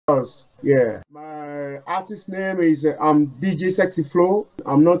Yeah. My artist name is I'm Djsexyflow.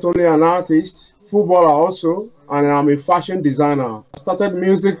 I'm not only an artist, footballer also, and I'm a fashion designer. I started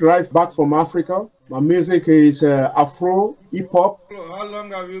music right back from Africa. My music is Afro, hip hop. How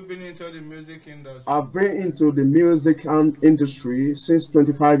long have you been into the music industry? I've been into the music industry since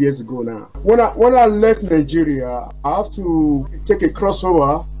 25 years ago now. When I left Nigeria, I have to take a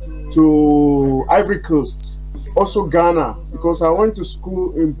crossover to Ivory Coast, also Ghana, because I went to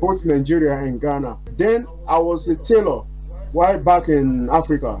school in both Nigeria and Ghana. Then I was a tailor while back in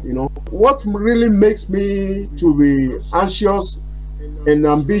Africa, you know. What really makes me to be anxious and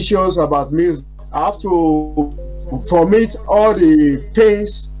ambitious about music, I have to vomit all the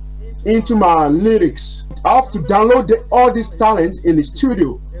pains into my lyrics. I have to download all this talent in the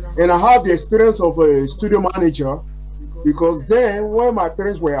studio, and I have the experience of a studio manager, because then when my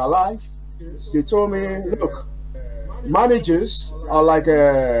parents were alive, they told me, look, managers are like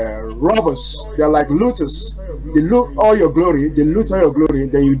robbers. They're like looters. They loot all your glory, then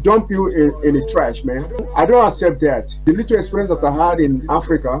you dump you in the trash, man. I don't accept that. The little experience that I had in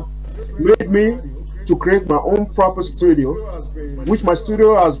Africa made me to create my own proper studio, which my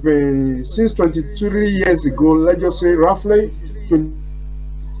studio has been since 23 years ago. Let's just say roughly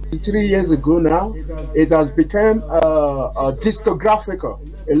 23 years ago now. It has become a discographic, a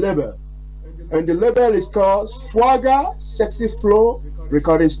label. And the label is called Djsexyflow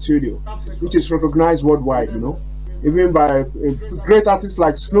Recording Studio, which is recognized worldwide, you know. Even by great artists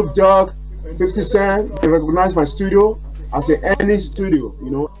like Snoop Dogg, 50 Cent, they recognize my studio as any studio, you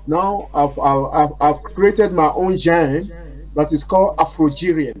know. Now I've created my own genre that is called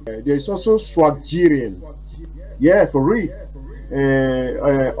Afrogerian. There is also Swagerian. Yeah, for real.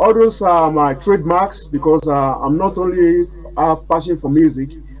 All those are my trademarks, because I'm not only have passion for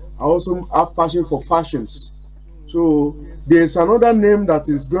music, I also have passion for fashions. So there's another name that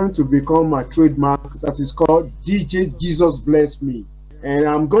is going to become my trademark, that is called DJ Jesus Bless Me. And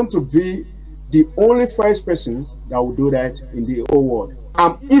I'm going to be the only first person that will do that in the whole world.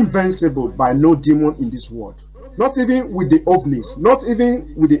 I'm invincible by no demon in this world. Not even with the ovnis, not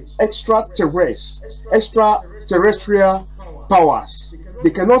even with the extraterrestrial powers. They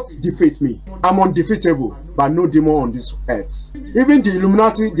cannot defeat me. I'm undefeatable by no demon on this earth. Even the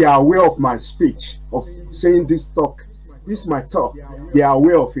Illuminati, they are aware of my speech, of saying this talk. This is my talk. They are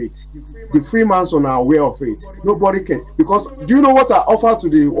aware of it. The Freemasons are aware of it. Nobody can. Because do you know what I offer to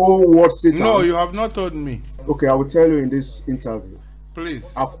the whole world, Satan? No, you have not told me. Okay, I will tell you in this interview. Please.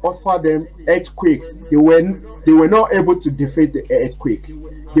 I've offered them earthquake. They were not able to defeat the earthquake.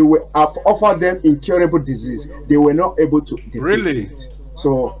 I've offered them incurable disease. They were not able to defeat it.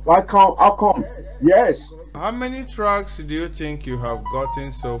 So how come? Yes. How many tracks do you think you have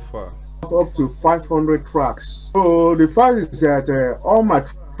gotten so far? Up to 500 tracks. So the fact is that all my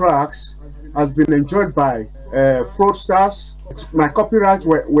tracks has been enjoyed by fraudsters. My copyrights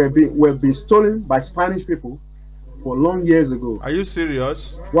were being stolen by Spanish people for long years ago. Are you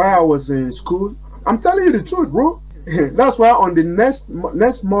serious? While I was in school, I'm telling you the truth, bro. That's why on the next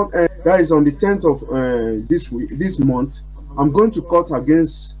month, that is on the 10th of this month, I'm going to court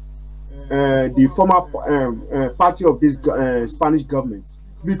against the former party of this Spanish government,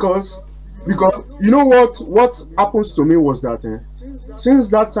 because you know what happens to me was that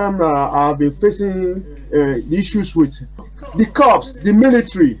since that time I've been facing issues with the cops, the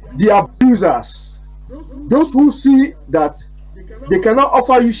military, the abusers, those who see that they cannot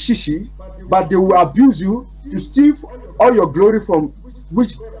offer you shishi, but they will abuse you to steal all your glory from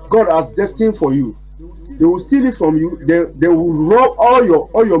which God has destined for you. They will steal it from you. They will rob all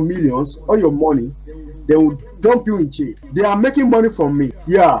your millions, all your money. They will dump you in jail. They are making money from me.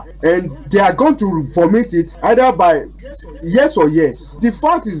 Yeah, and they are going to vomit it either by yes or yes. The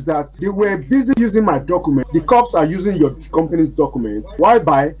fact is that they were busy using my document. The cops are using your company's document,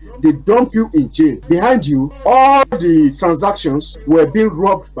 whereby they dump you in jail. Behind you, all the transactions were being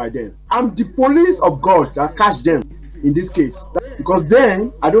robbed by them. I'm the police of God that catch them in this case, because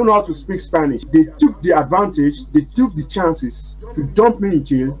then I don't know how to speak Spanish. They took the advantage, they took the chances to dump me in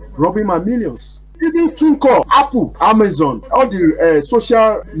jail, robbing my millions. Using Tunco, Apple, Amazon, all the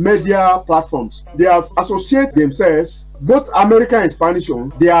social media platforms, they have associated themselves, both American and Spanish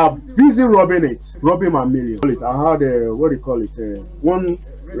owned. They are busy robbing my millions. I had what do you call it? One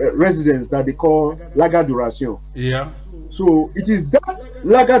residence that they call larga duration. Yeah. So it is that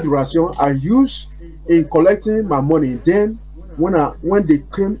larga duration I use in collecting my money. Then when they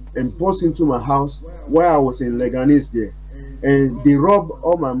came and burst into my house where I was in Leganese there, and they rob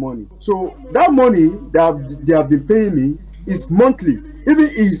all my money. So that money that they have been paying me is monthly, even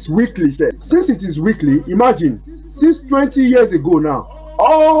it's weekly. Since it is weekly, imagine, since 20 years ago now,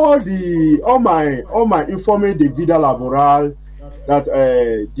 all my informing the vida laboral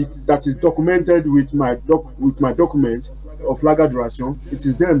that is documented with my document of larger duration. It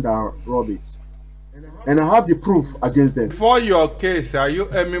is them that rob it, and I have the proof against them. For your case, are you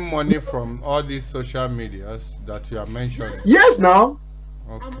earning money from all these social medias that you are mentioning? Yes, now.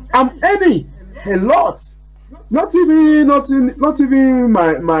 Okay. I'm earning a lot. Not even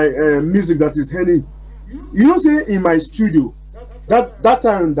my music that is earning. You know, say in my studio, that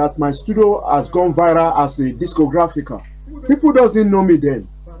time that my studio has gone viral as a discographica. People doesn't know me then,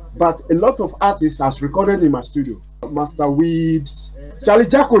 but a lot of artists has recorded in my studio. Master Weeds, Charlie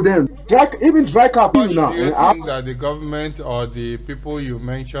Jacko, them, even Dry Cap now. Do you think that the government or the people you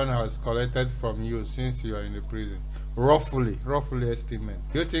mentioned has collected from you since you are in the prison? Roughly estimate.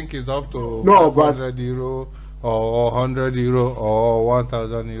 Do you think it's up to no, €100 or €100 or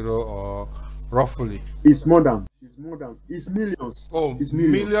 €1,000 or roughly? It's more than. It's millions. Oh, it's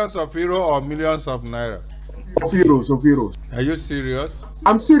millions of euro or millions of naira? Of euros. Are you serious?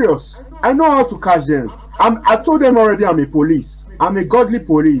 I'm serious. I know how to catch them. I told them already I'm a police. I'm a godly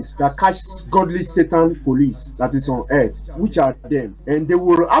police that catches godly Satan police that is on earth, which are them. And they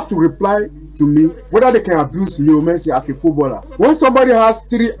will have to reply to me whether they can abuse Leo Messi as a footballer. When somebody has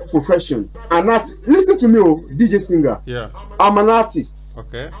 3 professions, listen to me, DJ singer. Yeah. I'm an artist.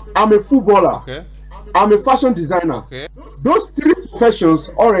 Okay. I'm a footballer. Okay. I'm a fashion designer. Okay. Those 3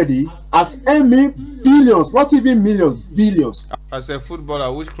 professions already has earned me billions, not even millions, billions. As a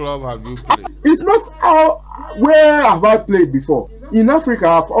footballer, which club have you played? It's not where have I played before. In Africa,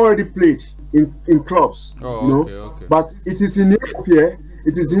 I've already played in clubs. Oh, you know? Okay. But it is in Europe here.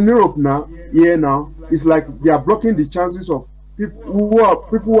 It is in Europe now. Here now, it's like they are blocking the chances of people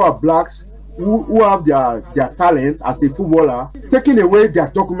who are blacks who have their talent as a footballer, taking away their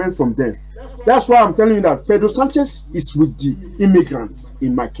document from them. That's why I'm telling you that Pedro Sanchez is with the immigrants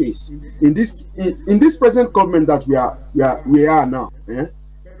in my case. In this present government that we are now,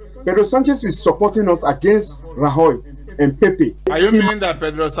 Pedro Sanchez is supporting us against Rajoy and Pepe. Are you meaning that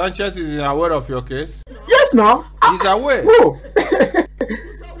Pedro Sanchez is aware of your case? Yes, now. He's aware. Bro,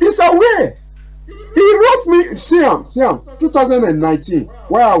 he's aware. He wrote me, Siam, 2019,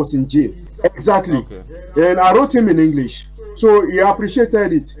 while I was in jail. Exactly. Okay. And I wrote him in English. So he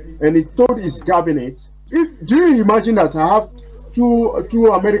appreciated it, and he told his cabinet. Do you imagine that I have two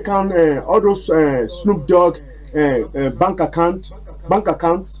American all those Snoop Dogg bank accounts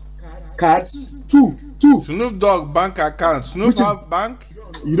cards? Two. Snoop Dogg bank account. Snoop Dogg bank.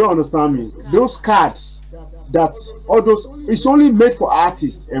 You don't understand me. Those cards that all those, it's only made for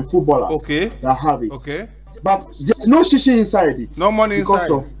artists and footballers. Okay. That have it. Okay. But there's no shishi inside it. No money because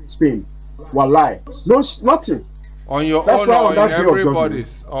inside. of Spain. Wallahi. No, nothing. On your That's own why or on that in day of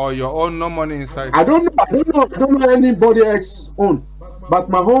everybody's or your own, no money inside? I don't know anybody else's own, but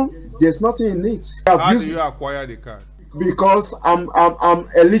my own, there's nothing in it. How do you acquire the card? Because I'm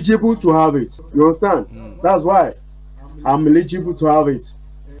eligible to have it. You understand? That's why I'm eligible to have it.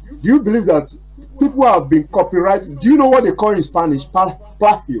 Do you believe that people have been copyrighted? Do you know what they call in Spanish?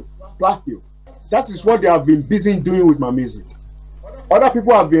 Plagio. That is what they have been busy doing with my music. Other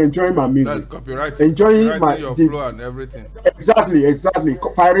people have been enjoying my music. That's copyright. Enjoying your flow and everything. Exactly.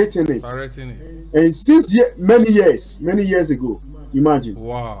 Pirating it. And since many years ago, imagine.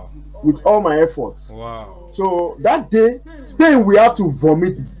 Wow. With all my efforts. Wow. So that day, Spain will have to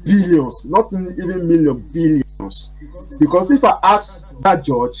vomit billions, not even millions, billions. Because if I ask that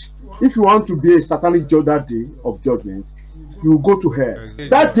judge, if you want to be a satanic judge that day of judgment, you will go to hell.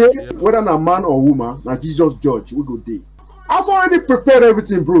 That day, whether a man or woman, now Jesus judge, we go there. I've already prepared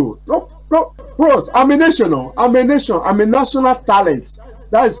everything, bro. No, bros. I'm a national talent.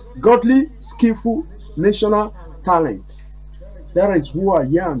 That is godly, skillful, national talent. That is who I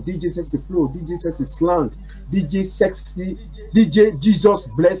am. Djsexyflow, Djsexyslangz, DJ Jesus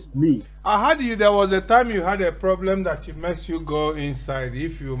bless me. I heard there was a time you had a problem that makes you go inside.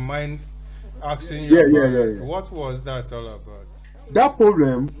 If you mind asking you, yeah. What was that all about? That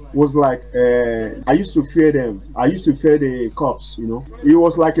problem was like I used to fear them. I used to fear the cops. You know, it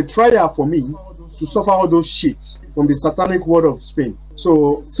was like a trial for me to suffer all those shit from the satanic world of Spain.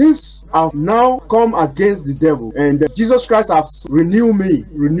 So since I've now come against the devil and Jesus Christ has renewed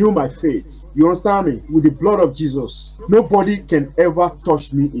my faith, you understand me, with the blood of Jesus, nobody can ever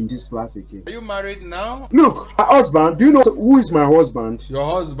touch me in this life again. Are you married now? Look, my husband, do you know who is my husband? Your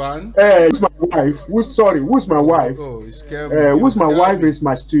husband? Who's my wife? Who's my wife? Oh, it's who's my wife is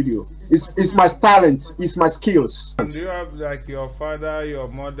my studio. It's my talent. It's my skills. And do you have like your father, your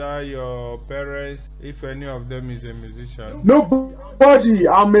mother, your parents, if any of them is a musician? Nobody.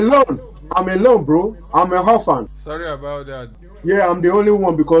 I'm alone. I'm alone, bro. I'm a orphan. Sorry about that. Yeah, I'm the only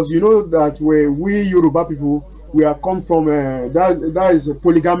one, because you know that we Yoruba people, we are come from that is a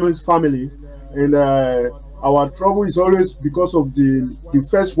polygamous family, and our trouble is always because of the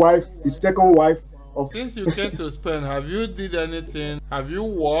first wife, the second wife. Since you came to Spain, have you did anything? Have you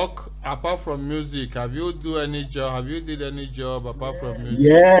worked apart from music? Have you do any job? Have you did any job apart from music?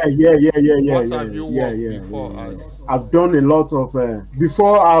 Yeah. What have you worked before as? I've done a lot of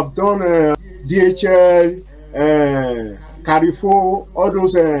before. I've done DHL, Carrefour, all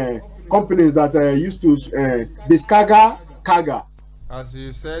those companies that used to Kaga. As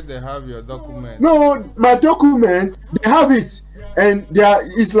you said, they have your document. No, my document, they have it, and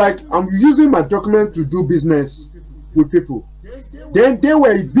it's like I'm using my document to do business with people. Then they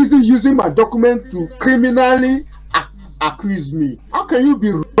were busy using my document to criminally accuse me. How can you be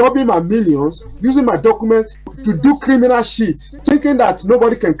robbing my millions using my document to do criminal shit, thinking that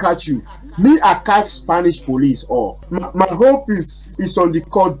nobody can catch you? Me, I catch Spanish police. Or my hope is on the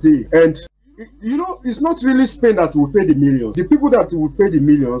court day, and you know, it's not really Spain that will pay the millions. The people that will pay the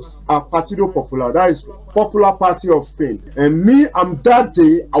millions are Partido Popular, that is Popular Party of Spain. And me, I'm that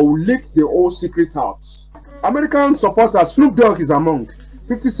day, I will leak the whole secret out. American supporters, Snoop Dogg is among.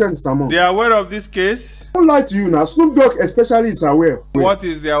 50 Cent is among. They are aware of this case? I don't lie to you now. Snoop Dogg especially is aware. What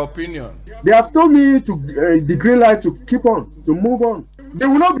is their opinion? They have told me to the green light to keep on, to move on. They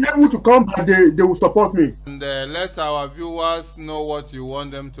will not be able to come, but they will support me. And let our viewers know what you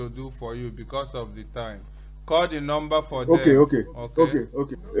want them to do for you because of the time. Call the number for them. Okay.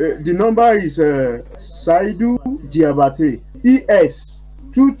 The number is Saidu Diabate. ES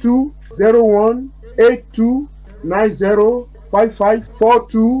 2201 8290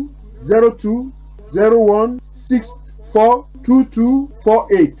 5542 02 64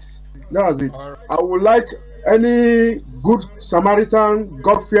 2248. That's it. Right. I would like any good Samaritan,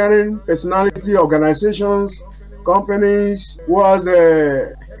 God-fearing personality, organizations, companies who has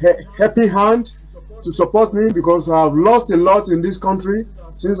a helping hand to support me, because I have lost a lot in this country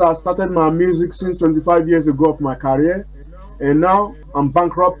since I started my music since 25 years ago of my career, and now I'm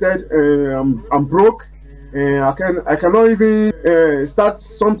bankrupted. I'm broke, and I cannot even start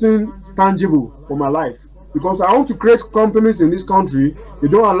something tangible for my life. Because I want to create companies in this country, they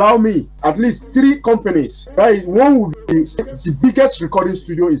don't allow me. At least 3 companies. Right? One will be the biggest recording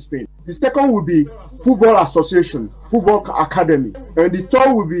studio in Spain. The second will be Football Association, Football Academy. And the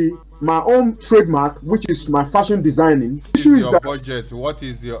third will be my own trademark, which is my fashion designing. What is your budget? What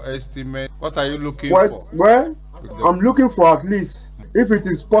is your estimate? What are you looking for? Well, I'm looking for at least, if it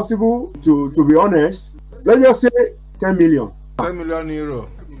is possible, to be honest, let's just say 10 million. 10 million euro.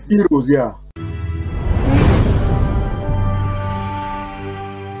 Euros, yeah.